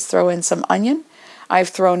taste. Throw in some onion. I've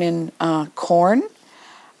thrown in corn,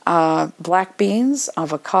 black beans,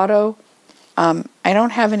 avocado. I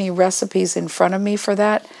don't have any recipes in front of me for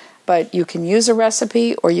that, but you can use a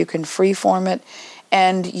recipe or you can freeform it,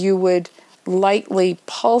 and you would lightly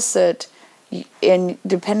pulse it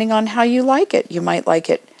depending on how you like it. You might like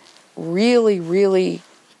it really, really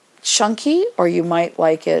chunky, or you might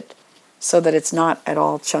like it so that it's not at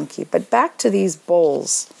all chunky. But back to these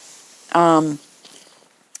bowls.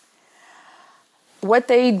 What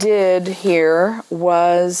they did here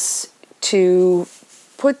was to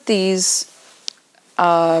put these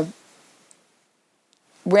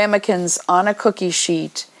ramekins on a cookie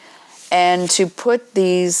sheet and to put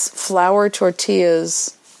these flour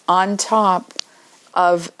tortillas on top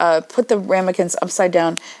of, put the ramekins upside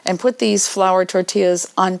down and put these flour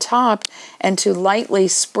tortillas on top and to lightly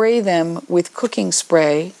spray them with cooking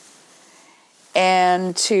spray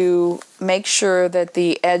and to make sure that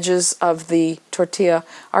the edges of the tortilla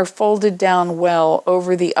are folded down well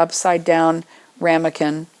over the upside down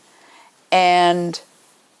ramekin, and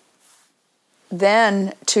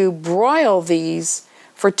then to broil these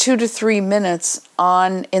for 2 to 3 minutes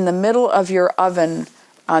in the middle of your oven,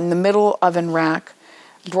 on the middle oven rack.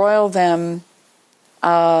 Broil them,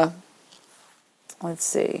 for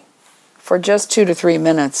just 2 to 3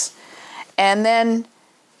 minutes. And then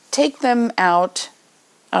take them out,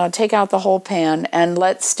 take out the whole pan and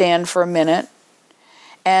let stand for a minute.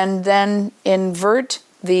 And then invert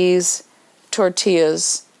these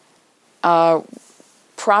tortillas,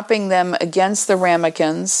 propping them against the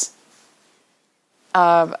ramekins,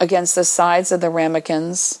 against the sides of the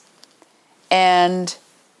ramekins, and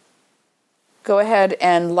go ahead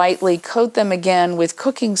and lightly coat them again with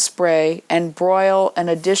cooking spray and broil an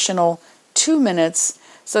additional 2 minutes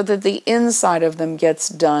so that the inside of them gets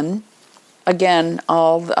done. Again,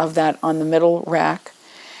 all of that on the middle rack.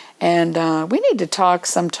 And we need to talk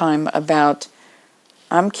sometime about,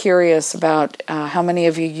 I'm curious about how many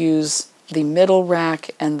of you use the middle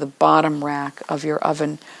rack and the bottom rack of your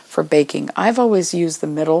oven for baking. I've always used the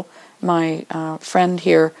middle. My friend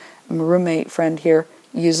here, my roommate friend here,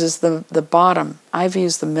 uses the bottom. I've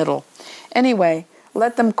used the middle. Anyway,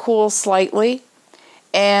 let them cool slightly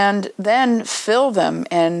and then fill them.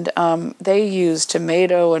 And they use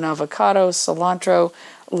tomato and avocado, cilantro,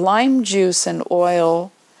 lime juice and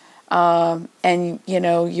oil. And, you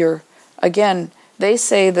know, again, they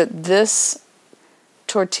say that this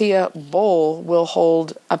tortilla bowl will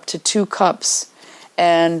hold up to 2 cups.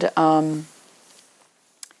 And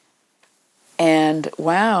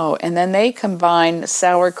wow, and then they combine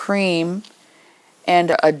sour cream and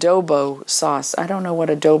adobo sauce. I don't know what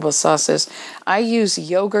adobo sauce is. I use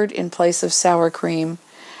yogurt in place of sour cream.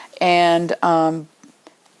 And,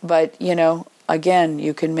 but, you know, again,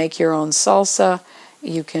 you can make your own salsa.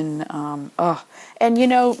 You can, and, you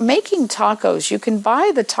know, making tacos, you can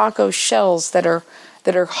buy the taco shells that are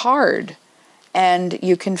hard, and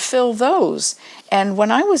you can fill those. And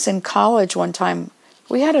when I was in college one time,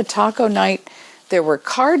 we had a taco night. There were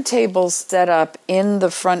card tables set up in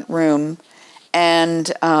the front room,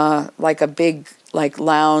 and like a big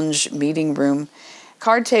lounge meeting room.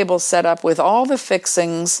 Card tables set up with all the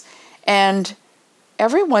fixings, and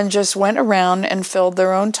everyone just went around and filled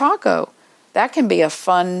their own taco. That can be a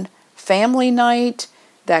fun family night.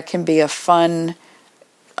 That can be a fun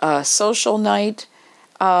social night.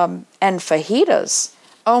 And fajitas.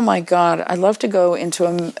 Oh my God, I love to go into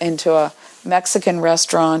a Mexican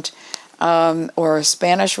restaurant or a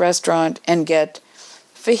Spanish restaurant and get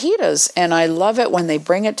fajitas. And I love it when they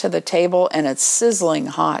bring it to the table and it's sizzling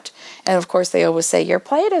hot. And of course they always say, your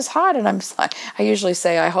plate is hot. And I usually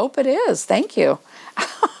say, I hope it is. Thank you.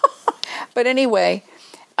 But anyway,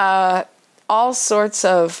 all sorts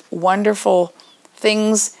of wonderful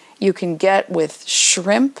things you can get with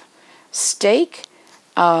shrimp, steak,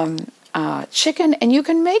 chicken, and you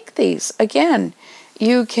can make these. Again,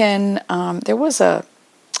 you can, there was a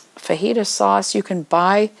fajita sauce. You can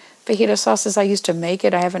buy fajita sauces. I used to make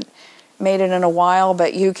it. I haven't made it in a while,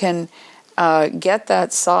 but you can get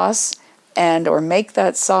that sauce or make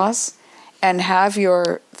that sauce and have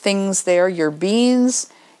your things there, your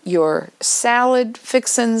beans, your salad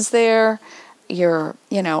fixins there, your,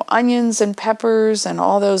 onions and peppers and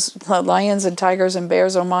all those lions and tigers and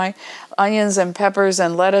bears, oh my, onions and peppers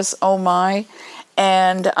and lettuce, oh my,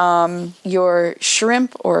 and your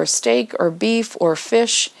shrimp or steak or beef or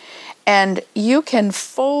fish. And you can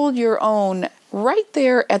fold your own right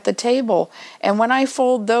there at the table. And when I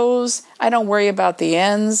fold those, I don't worry about the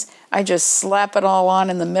ends. I just slap it all on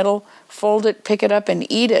in the middle, fold it, pick it up, and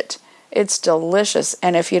eat it. It's delicious.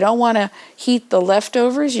 And if you don't want to heat the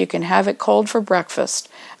leftovers, you can have it cold for breakfast.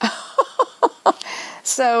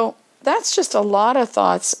 So that's just a lot of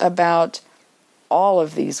thoughts about all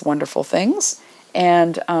of these wonderful things.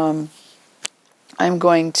 And I'm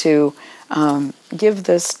going to give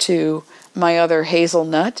this to my other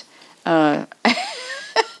hazelnut. And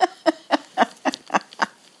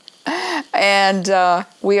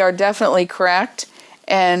we are definitely cracked,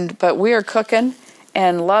 but we are cooking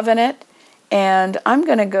and loving it. And I'm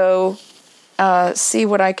going to go see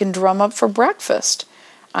what I can drum up for breakfast.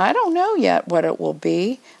 I don't know yet what it will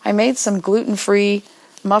be. I made some gluten-free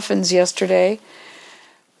muffins yesterday.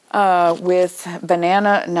 with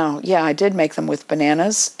banana. No, yeah, I did make them with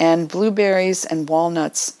bananas and blueberries and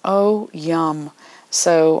walnuts. Oh, yum.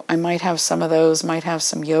 So I might have some of those, might have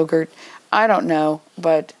some yogurt. I don't know,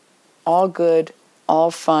 but all good,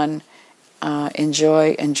 all fun.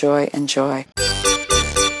 Enjoy, enjoy, enjoy.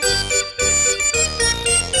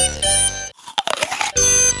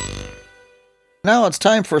 Now it's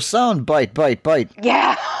time for sound bite, bite, bite.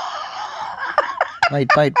 Yeah. Bite,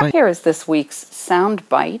 bite, bite. Here is this week's sound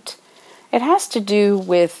bite. It has to do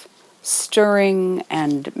with stirring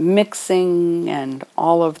and mixing and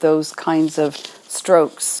all of those kinds of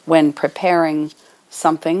strokes when preparing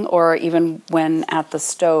something or even when at the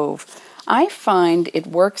stove. I find it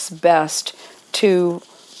works best to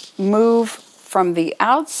move from the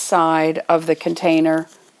outside of the container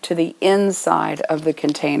to the inside of the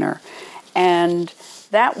container. And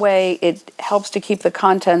that way it helps to keep the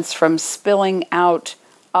contents from spilling out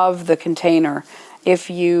of the container. If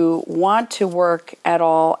you want to work at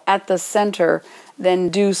all at the center, then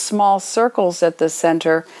do small circles at the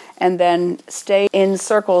center and then stay in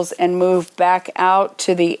circles and move back out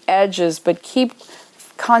to the edges, but keep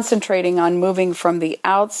concentrating on moving from the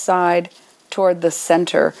outside toward the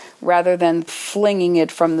center rather than flinging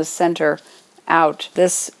it from the center out.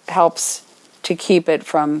 This helps to keep it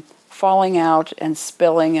from falling out and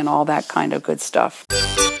spilling and all that kind of good stuff.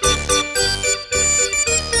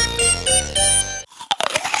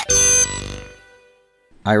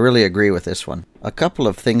 I really agree with this one. A couple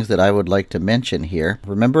of things that I would like to mention here.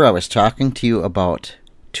 Remember I was talking to you about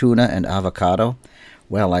tuna and avocado?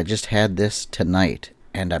 Well, I just had this tonight,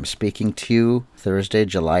 and I'm speaking to you Thursday,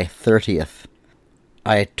 July 30th.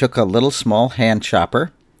 I took a little small hand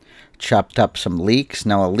chopper, chopped up some leeks.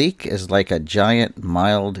 Now, a leek is like a giant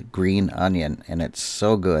mild green onion, and it's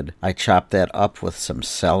so good. I chopped that up with some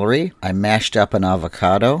celery. I mashed up an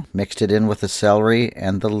avocado, mixed it in with the celery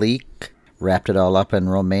and the leek, wrapped it all up in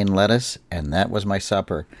romaine lettuce, and that was my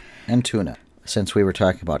supper. And tuna. Since we were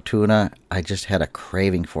talking about tuna, I just had a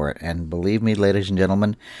craving for it. And believe me, ladies and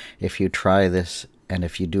gentlemen, if you try this, and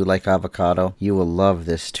if you do like avocado, you will love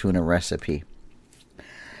this tuna recipe.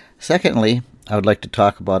 Secondly, I would like to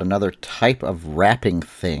talk about another type of wrapping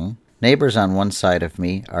thing. Neighbors on one side of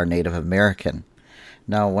me are Native American.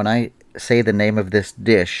 Now, when I say the name of this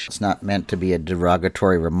dish, it's not meant to be a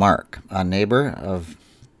derogatory remark. A neighbor of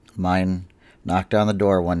mine knocked on the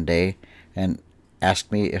door one day and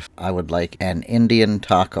asked me if I would like an Indian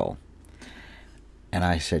taco. And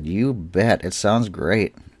I said, you bet, it sounds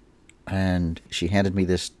great. And she handed me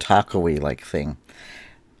this taco-y like thing.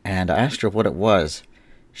 And I asked her what it was.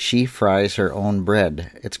 She fries her own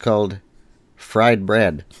bread. It's called fried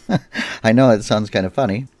bread. I know it sounds kind of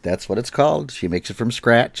funny. That's what it's called. She makes it from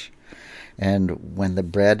scratch. And when the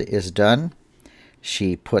bread is done,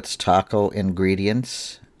 she puts taco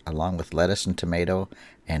ingredients along with lettuce and tomato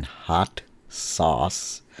and hot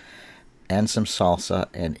sauce and some salsa,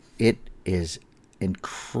 and it is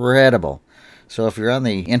incredible. So if you're on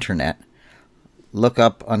the internet, look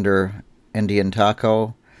up under Indian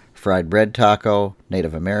taco, fried bread taco,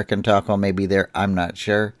 Native American taco, maybe there, I'm not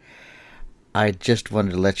sure. I just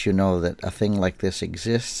wanted to let you know that a thing like this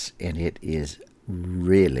exists, and it is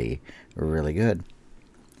really, really good.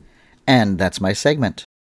 And that's my segment.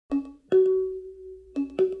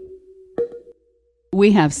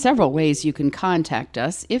 We have several ways you can contact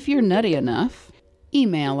us if you're nutty enough.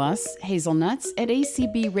 Email us,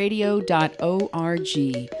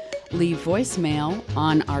 hazelnuts@acbradio.org. Leave voicemail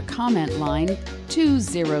on our comment line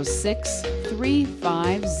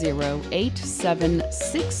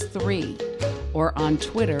 206-350-8763 or on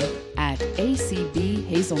Twitter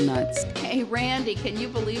 @ACBHazelnuts. Hey, Randy, can you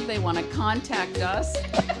believe they want to contact us?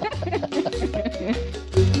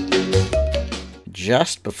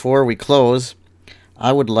 Just before we close,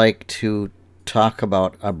 I would like to talk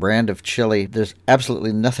about a brand of chili. There's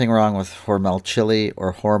absolutely nothing wrong with Hormel chili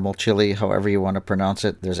or Hormel chili, however you want to pronounce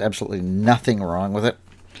it. There's absolutely nothing wrong with it.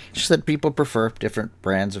 It's just that people prefer different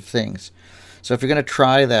brands of things. So if you're going to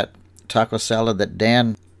try that taco salad that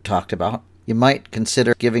Dan talked about, you might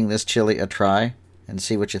consider giving this chili a try and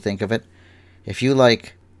see what you think of it. If you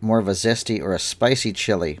like more of a zesty or a spicy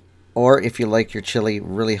chili, or if you like your chili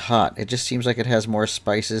really hot, it just seems like it has more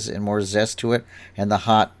spices and more zest to it, and the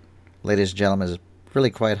hot, ladies and gentlemen, is really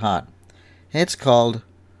quite hot. It's called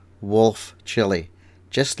wolf chili,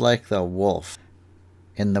 just like the wolf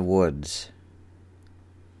in the woods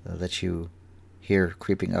that you hear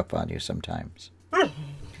creeping up on you sometimes.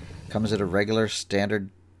 Comes in a regular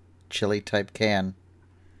standard chili type can.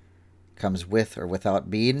 Comes with or without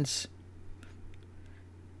beans.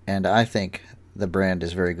 And I think the brand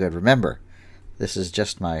is very good. Remember, this is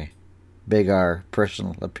just my Big R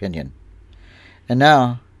personal opinion. And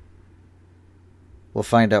now, we'll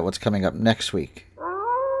find out what's coming up next week.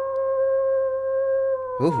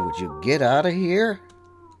 Ooh, would you get out of here?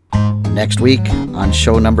 Next week on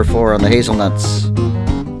show number 4 on the Hazelnuts.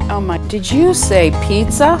 Oh my, did you say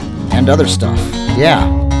pizza? And other stuff. Yeah.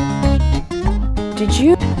 Did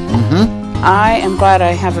you? Mm-hmm. I am glad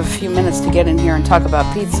I have a few minutes to get in here and talk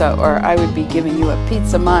about pizza, or I would be giving you a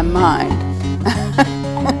pizza my mind.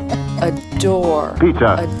 Adore.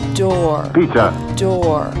 Pizza. Adore. Pizza.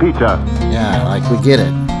 Adore. Pizza. Yeah, like we get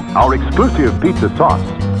it. Our exclusive pizza sauce.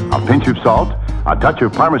 A pinch of salt, a touch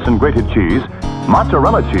of Parmesan grated cheese,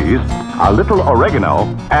 mozzarella cheese, a little oregano,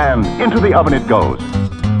 and into the oven it goes.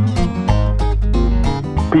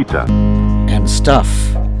 Pizza. And stuff.